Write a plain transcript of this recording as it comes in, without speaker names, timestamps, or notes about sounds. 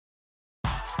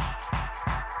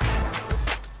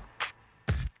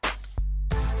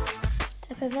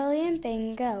Pavilion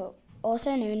Bingo,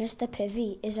 also known as the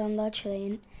Pivvy, is on Lodge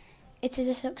Lane. It is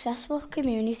a successful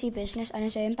community business and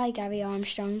is owned by Gary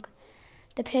Armstrong.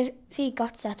 The Pivvy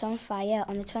got set on fire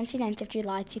on the 29th of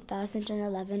July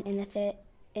 2011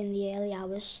 in the early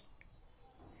hours.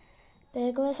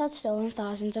 Burglars had stolen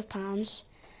thousands of pounds.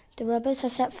 The robbers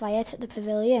had set fire to the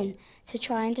pavilion to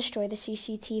try and destroy the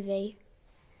CCTV.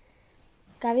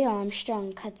 Gary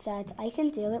Armstrong had said, "I can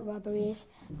deal with robberies.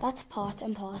 That's part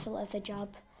and parcel of the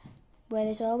job. Where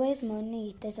there's always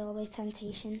money, there's always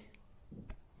temptation."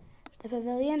 The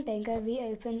Pavilion Bingo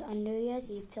reopened on New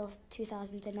Year's Eve till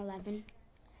 2011.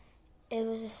 It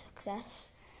was a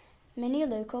success. Many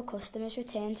local customers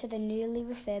returned to the newly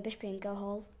refurbished bingo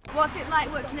hall. What's it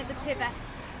like working at the Pivvy?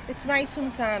 It's nice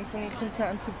sometimes and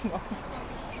sometimes it's not.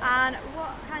 And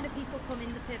what kind of people come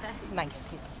in the Pivvy? Nice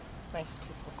people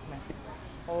come in.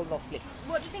 All lovely.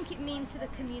 What do you think it means for the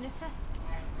community?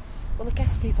 Well, it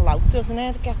gets people out, doesn't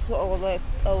it? It gets all the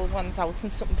old ones out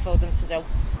and something for them to do.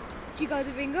 Do you go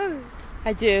to bingo?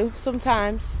 I do,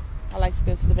 sometimes. I like to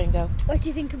go to the bingo. What do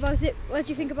you think about it? What do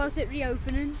you think about it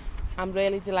reopening? I'm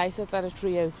really delighted that it's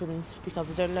reopened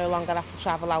because I don't no longer have to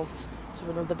travel out to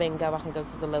another bingo. I can go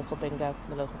to the local bingo,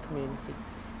 the local community.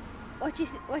 What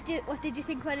did you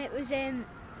think when it was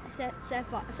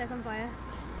set on fire?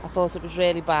 I thought it was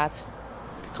really bad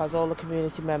because all the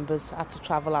community members had to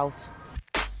travel out